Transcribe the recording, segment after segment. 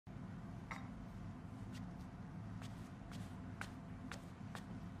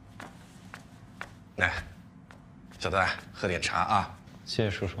来，小段，喝点茶啊。谢谢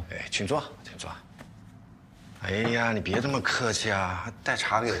叔叔。哎，请坐，请坐。哎呀，你别这么客气啊，还带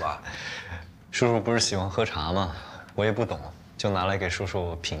茶给我。叔叔不是喜欢喝茶吗？我也不懂，就拿来给叔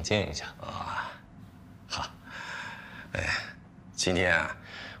叔品鉴一下。啊，好。哎，今天啊，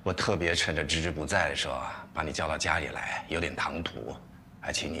我特别趁着芝芝不在的时候啊，把你叫到家里来，有点唐突，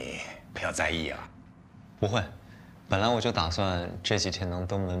还请你不要在意啊。不会，本来我就打算这几天能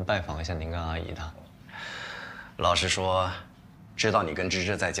登门拜访一下您跟阿姨的。老实说，知道你跟芝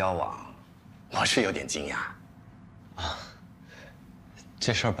芝在交往，我是有点惊讶。啊，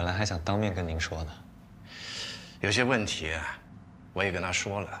这事儿本来还想当面跟您说的。有些问题，我也跟她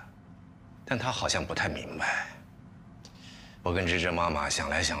说了，但她好像不太明白。我跟芝芝妈妈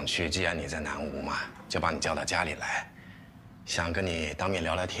想来想去，既然你在南吴嘛，就把你叫到家里来，想跟你当面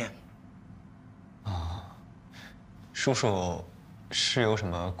聊聊天。啊，叔叔是有什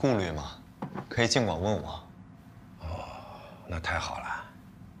么顾虑吗？可以尽管问我。哦，那太好了。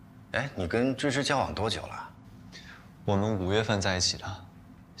哎，你跟芝芝交往多久了？我们5月份在一起的，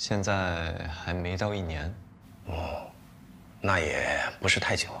现在还没到1年。哦，那也不是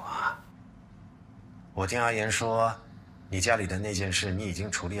太久啊。我听阿言说，你家里的那件事你已经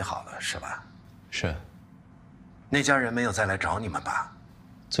处理好了，是吧？是。那家人没有再来找你们吧？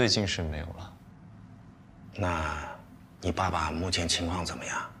最近是没有了。那，你爸爸目前情况怎么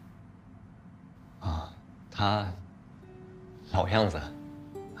样？啊，他老样子，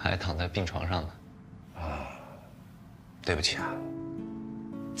还躺在病床上呢。哦，对不起啊。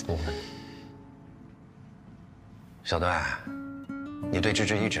不会。小段，你对芝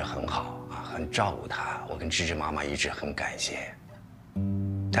芝一直很好啊，很照顾她，我跟芝芝妈妈一直很感谢。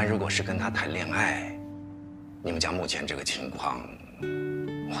但如果是跟她谈恋爱，你们家目前这个情况，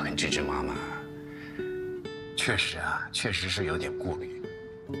我跟芝芝妈妈确实是有点顾虑。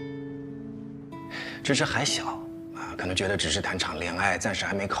芝芝还小啊，可能觉得只是谈场恋爱，暂时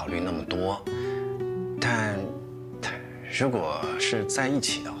还没考虑那么多。但如果是在一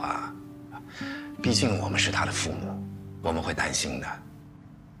起的话，毕竟我们是她的父母，我们会担心的。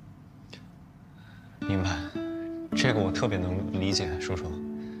明白，这个我特别能理解，叔叔。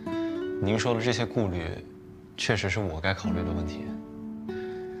您说的这些顾虑，确实是我该考虑的问题。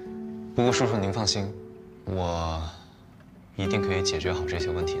不过叔叔您放心，我一定可以解决好这些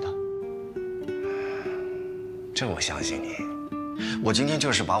问题的。这我相信你。我今天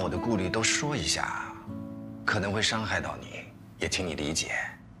就是把我的顾虑都说一下，可能会伤害到你，也请你理解。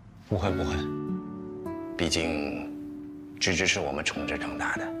不会不会，毕竟芝芝是我们宠着长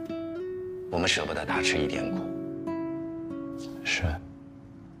大的，我们舍不得她吃一点苦。是。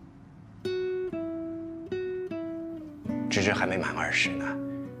芝芝还没满20呢，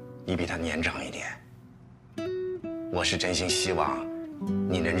你比她年长一点。我是真心希望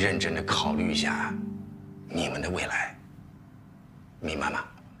你能认真的考虑一下你们的未来，明白吗？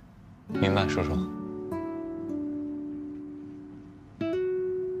明白，叔叔。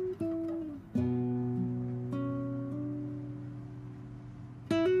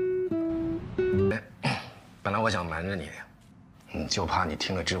本来我想瞒着你，就怕你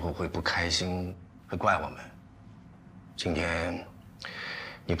听了之后会不开心，会怪我们。今天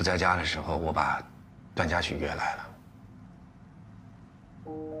你不在家的时候，我把段嘉许约来了。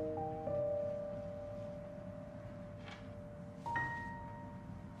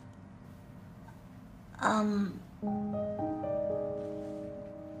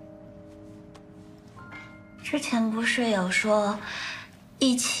之前不是有说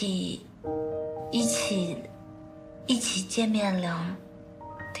一起见面聊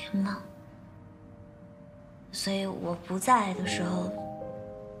天吗？所以我不在的时候，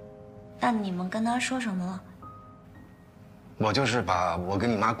那你们跟他说什么了？我就是把我跟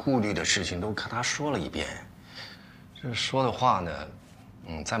你妈顾虑的事情都跟她说了一遍。这说的话呢，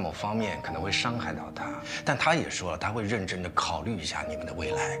在某方面可能会伤害到她，但她也说了，她会认真的考虑一下你们的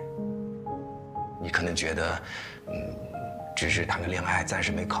未来。你可能觉得，只是谈个恋爱，暂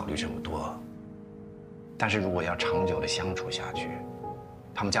时没考虑这么多。但是如果要长久的相处下去，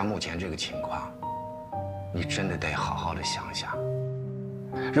他们家目前这个情况，你真的得好好的想想。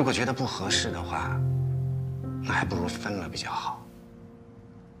如果觉得不合适的话，那还不如分了比较好。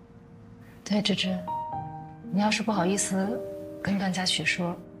对，芝芝，你要是不好意思跟段嘉许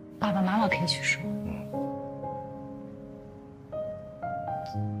说，爸爸妈妈可以去说。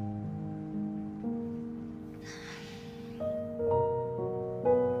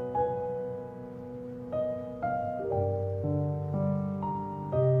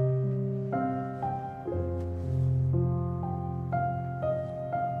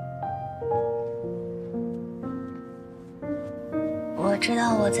我知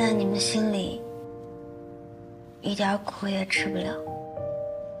道我在你们心里一点苦也吃不了。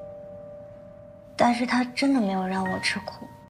但是他真的没有让我吃苦，